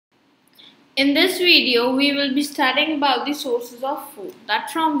In this video, we will be studying about the sources of food. That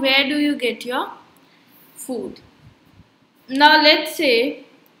from where do you get your food? Now let's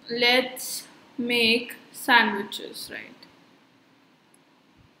make sandwiches, right?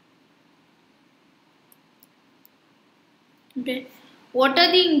 Okay. What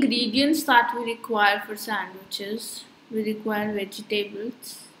are the ingredients that we require for sandwiches? We require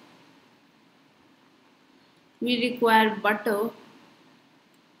vegetables. We require butter.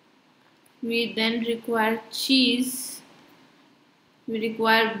 We then require cheese. We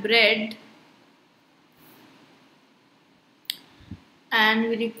require bread. And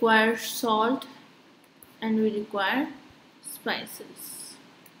we require salt. And we require spices.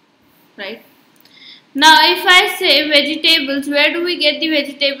 Right? Now if I say vegetables, where do we get the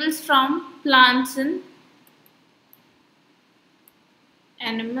vegetables from? Plants and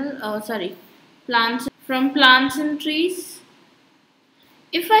plants and trees.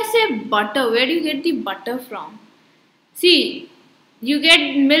 If I say butter, where do you get the butter from? See, you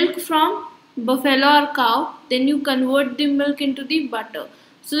get milk from buffalo or cow, then you convert the milk into the butter.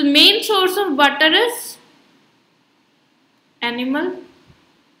 So the main source of butter is animal.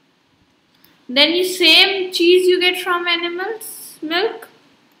 Then the same cheese you get from animals, milk.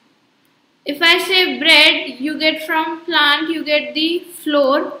 If I say bread, you get from plant, you get the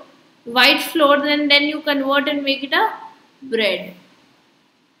flour, white flour, then you convert and make it a bread.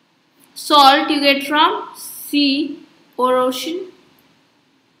 Salt you get from sea or ocean.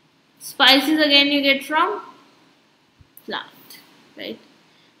 Spices again you get from plant, right?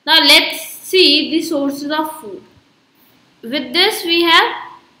 Now let's see the sources of food. With this we have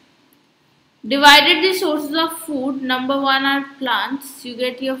divided the sources of food. Number 1 are plants, you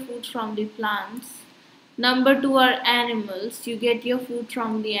get your food from the plants. Number 2 are animals, you get your food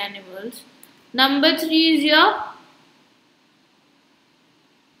from the animals. Number 3 is your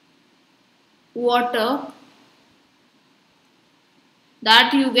water,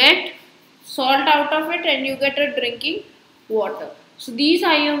 that you get salt out of it and you get a drinking water. So these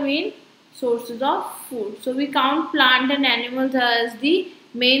are your main sources of food. So we count plant and animals as the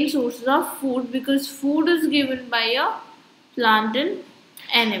main sources of food because food is given by your plant and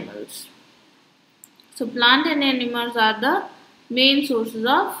animals. So plant and animals are the main sources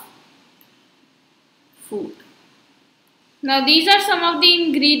of food. Now these are some of the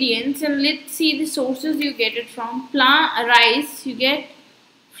ingredients and let's see the sources you get it from. Rice you get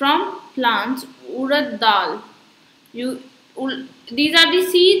from plants, urad dal. These are the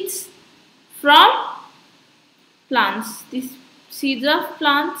seeds from plants. These seeds of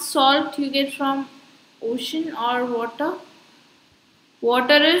plants. Salt you get from ocean or water.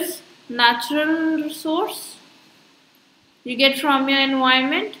 Water is natural resource you get from your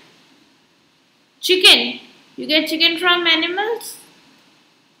environment. Chicken, you get chicken from animals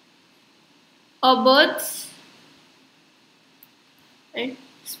or birds, right?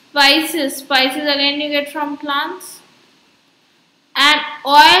 Spices again you get from plants. And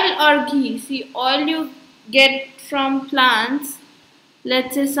oil or ghee, see, oil you get from plants,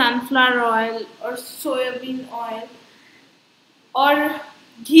 let's say sunflower oil or soybean oil, or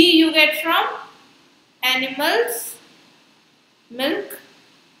ghee you get from animals, milk.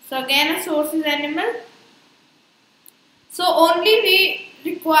 So again a source is animal. So only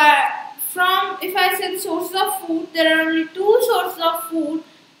we require from, if I say sources of food, there are only 2 sources of food,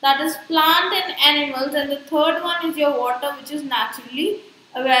 that is plant and animals, and the third one is your water, which is naturally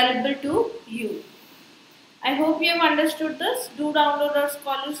available to you. I hope you have understood this. Do download our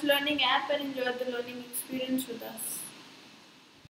Scholars Learning app and enjoy the learning experience with us.